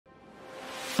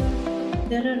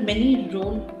there are many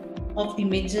roles of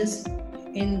images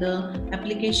in the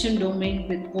application domain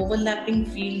with overlapping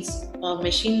fields of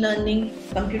machine learning,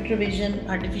 computer vision,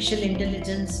 artificial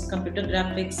intelligence, computer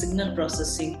graphics, signal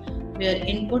processing, where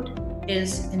input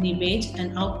is an image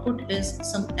and output is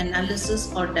some analysis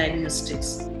or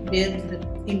diagnostics, where the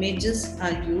images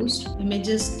are used.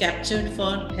 Images captured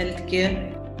for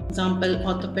healthcare, example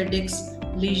orthopedics,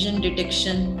 lesion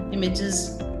detection,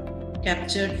 images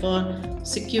captured for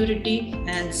security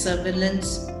and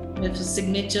surveillance with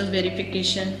signature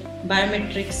verification,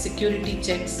 biometric security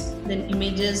checks, then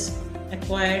images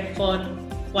acquired for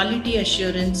quality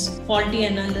assurance, faulty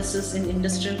analysis in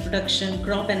industrial production,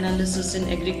 crop analysis in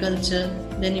agriculture,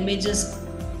 then images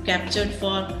captured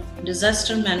for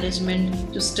disaster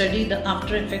management to study the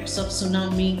after effects of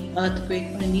tsunami, earthquake,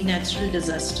 or any natural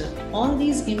disaster. All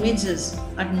these images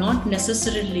are not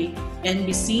necessarily can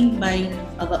be seen by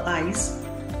our eyes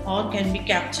or can be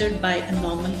captured by a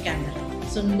normal camera.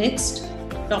 So next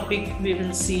topic we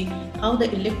will see how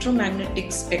the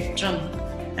electromagnetic spectrum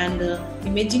and the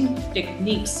imaging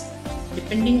techniques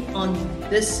depending on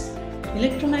this.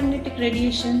 Electromagnetic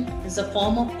radiation is a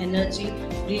form of energy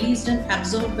released and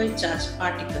absorbed by charged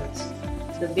particles.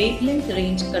 The wavelength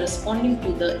range corresponding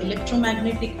to the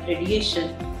electromagnetic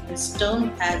radiation is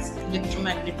termed as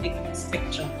electromagnetic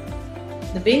spectrum.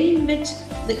 The way in which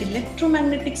the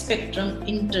electromagnetic spectrum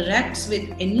interacts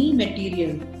with any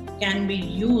material can be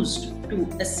used to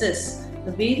assess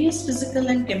the various physical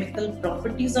and chemical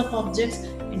properties of objects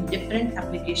in different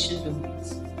application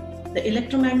domains. The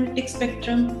electromagnetic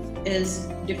spectrum is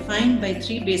defined by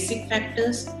three basic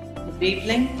factors: the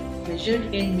wavelength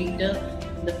measured in meter,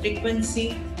 the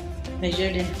frequency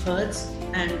measured in hertz,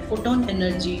 and photon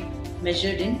energy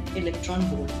measured in electron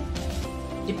volt.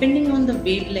 Depending on the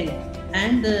wavelength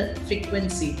and the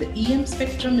frequency, the EM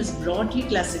spectrum is broadly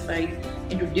classified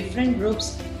into different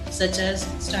groups such as,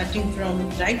 starting from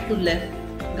right to left,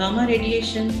 gamma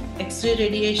radiation, X-ray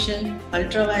radiation,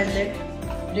 ultraviolet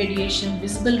radiation,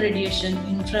 visible radiation,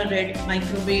 infrared,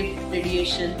 microwave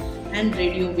radiation, and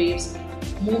radio waves,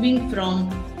 moving from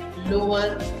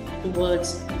lower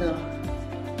towards the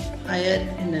higher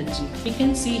energy. We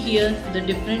can see here the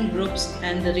different groups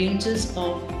and the ranges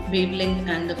of wavelength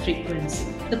and the frequency.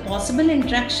 The possible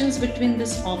interactions between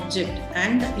this object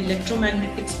and the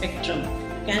electromagnetic spectrum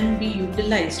can be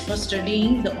utilized for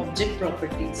studying the object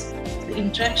properties. The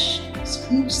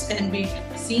interactions can be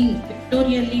seen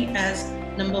pictorially as: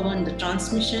 number 1, the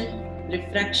transmission,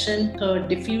 refraction; 3rd,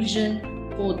 diffusion;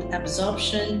 4th,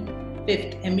 absorption;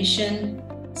 5th, emission;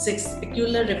 6th,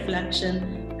 specular reflection;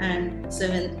 and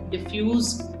 7th,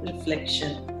 diffuse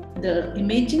reflection. The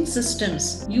imaging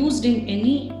systems used in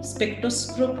any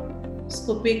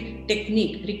spectroscopic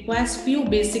technique requires few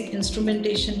basic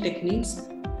instrumentation techniques.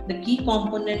 The key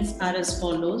components are as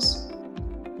follows: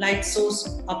 light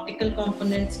source, optical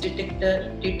components, detector,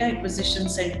 data acquisition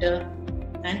center,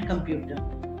 and computer.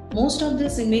 Most of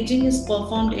this imaging is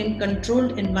performed in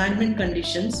controlled environment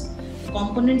conditions.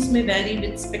 Components may vary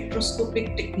with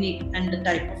spectroscopic technique and the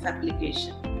type of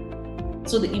application.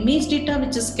 So the image data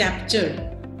which is captured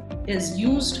is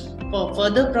used for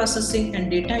further processing and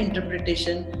data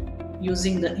interpretation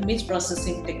using the image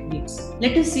processing techniques.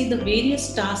 Let us see the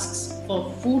various tasks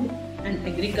for food and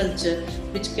agriculture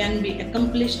which can be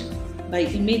accomplished by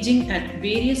imaging at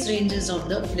various ranges of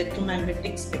the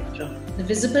electromagnetic spectrum. The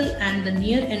visible and the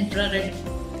near infrared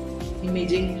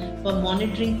imaging for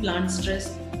monitoring plant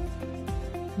stress,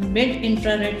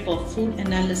 mid-infrared for food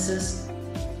analysis,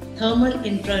 thermal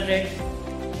infrared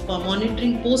for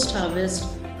monitoring post-harvest,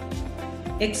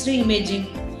 X-ray imaging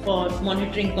for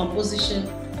monitoring composition,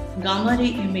 gamma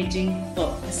ray imaging for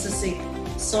assessing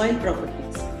soil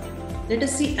properties. Let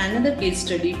us see another case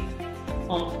study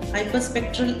of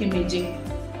hyperspectral imaging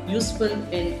useful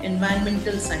in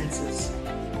environmental sciences.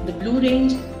 The blue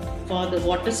range for the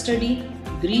water study,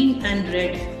 green and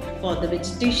red for the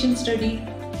vegetation study,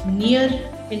 near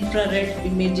infrared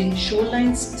imaging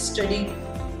shorelines study,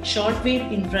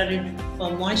 shortwave infrared for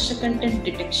moisture content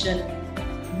detection,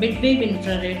 midwave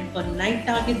infrared for night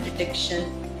target detection,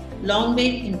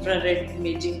 long-wave infrared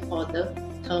imaging for the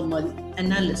thermal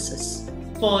analysis.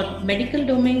 For medical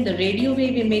domain, the radio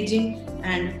wave imaging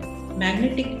and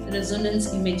magnetic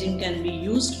resonance imaging can be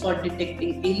used for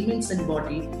detecting ailments in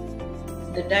body.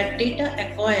 The data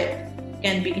acquired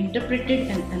can be interpreted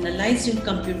and analyzed in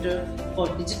computer for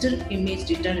digital image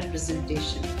data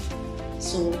representation.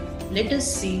 So let us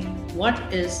see what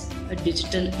is a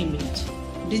digital image.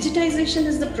 Digitization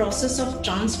is the process of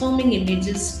transforming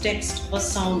images, text or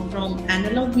sound from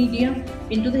analog media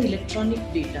into the electronic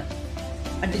data.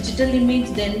 A digital image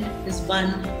then is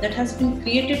one that has been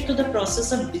created through the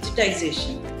process of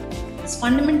digitization. It's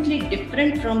fundamentally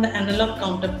different from the analog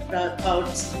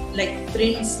counterparts like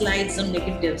print, slides, or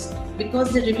negatives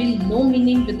because they reveal no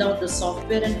meaning without the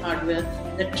software and hardware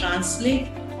that translate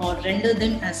or render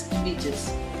them as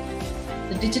images.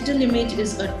 The digital image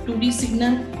is a 2D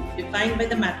signal defined by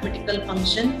the mathematical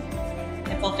function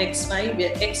f of xy,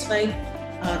 where xy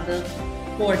are the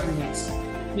coordinates.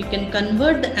 We can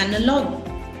convert the analog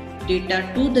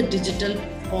data to the digital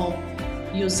form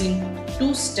using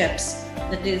two steps,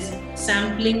 that is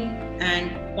sampling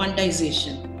and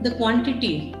quantization. The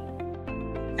quantity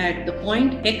at the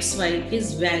point xy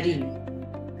is varying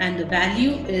and the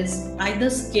value is either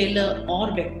scalar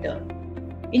or vector.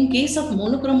 In case of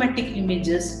monochromatic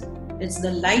images, it's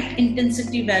the light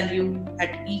intensity value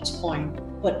at each point.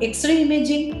 For X-ray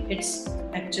imaging, it's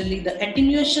actually the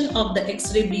attenuation of the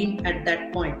X-ray beam at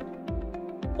that point.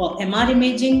 For MR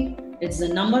imaging, it's the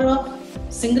number of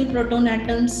single proton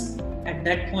atoms at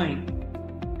that point.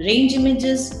 Range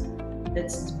images,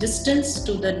 that's distance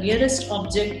to the nearest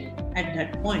object at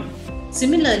that point.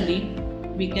 Similarly,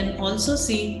 we can also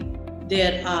see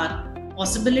there are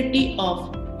possibility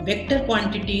of vector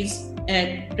quantities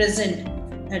at present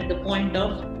at the point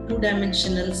of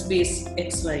two-dimensional space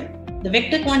xy. The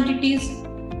vector quantities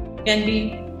can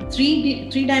be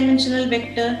three-dimensional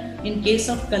vector in case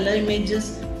of color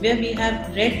images where we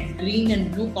have red, green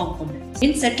and blue components.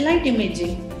 In satellite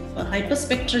imaging or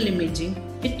hyperspectral imaging,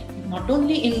 it not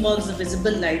only involves the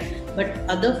visible light but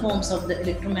other forms of the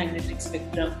electromagnetic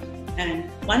spectrum. And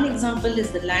one example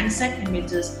is the Landsat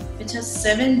images, which has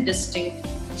 7 distinct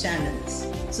channels.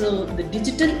 So the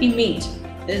digital image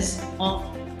is of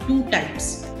 2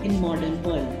 types in modern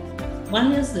world.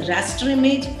 One is the raster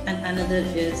image and another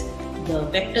is the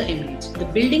vector image. The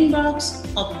building blocks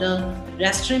of the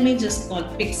raster image is called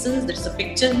pixels, that's a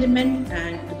picture element,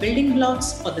 and the building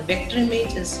blocks for the vector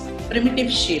image is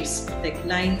primitive shapes like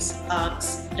lines,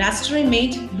 arcs. Raster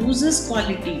image loses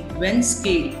quality when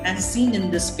scaled as seen in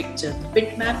this picture, the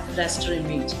bitmap raster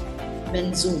image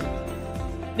when zoomed.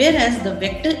 Whereas the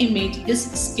vector image is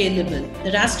scalable.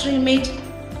 The raster image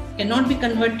cannot be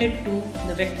converted to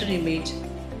the vector image,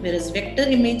 whereas vector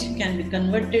image can be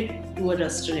converted to a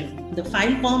raster image. The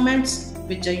file formats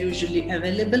which are usually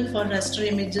available for raster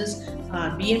images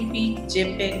are BMP,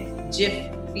 JPEG, GIF,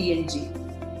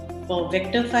 PNG. For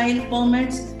vector file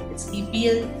formats, it's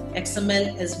EPL,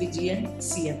 XML, SVG and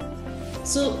CM.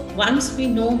 So once we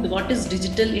know what is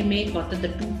digital image, what are the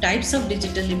 2 types of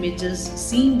digital images,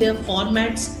 seeing their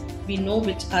formats, we know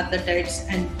which are the types.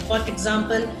 And for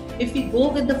example, if we go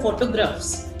with the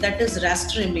photographs, that is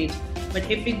raster image. But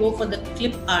if we go for the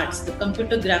clip arts, the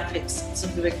computer graphics, it's a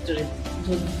vector image.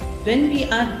 So when we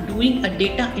are doing a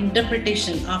data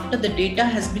interpretation after the data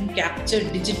has been captured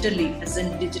digitally as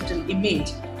a digital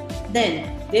image,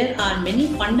 then there are many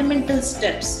fundamental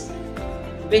steps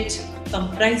which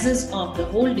comprises of the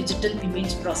whole digital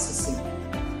image processing.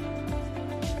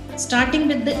 Starting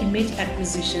with the image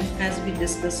acquisition, as we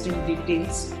discussed in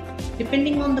details,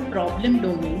 depending on the problem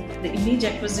domain, the image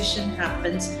acquisition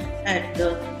happens at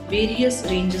the various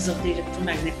ranges of the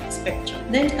electromagnetic spectrum.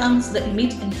 Then comes the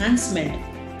image enhancement,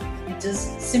 which is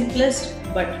simplest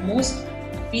but most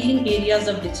appealing areas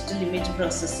of digital image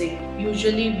processing.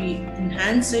 Usually we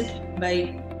enhance it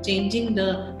by changing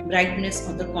the brightness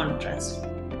or the contrast.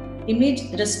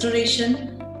 Image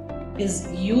restoration is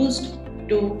used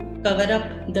to cover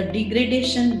up the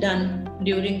degradation done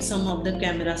during some of the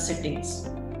camera settings.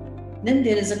 Then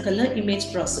there is a color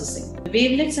image processing.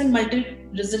 Wavelets and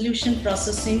multi-resolution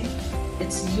processing,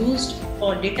 it's used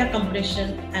for data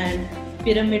compression and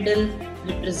pyramidal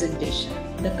representation.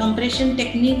 The compression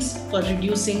techniques for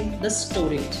reducing the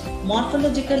storage.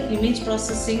 Morphological image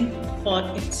processing for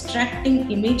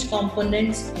extracting image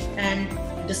components and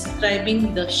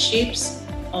describing the shapes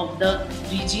of the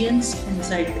regions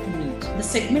inside the image. The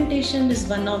segmentation is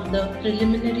one of the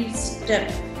preliminary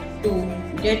steps to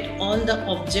get all the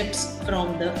objects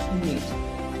from the image.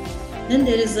 Then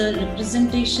there is a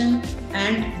representation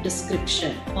and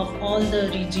description of all the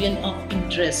region of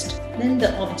interest. Then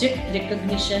the object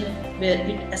recognition, where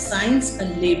it assigns a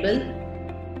label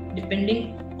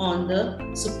depending on the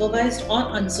supervised or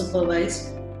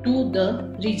unsupervised to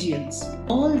the regions.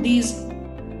 All these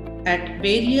at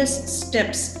various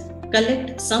steps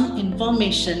collect some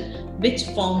information which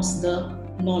forms the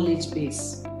knowledge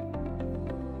base.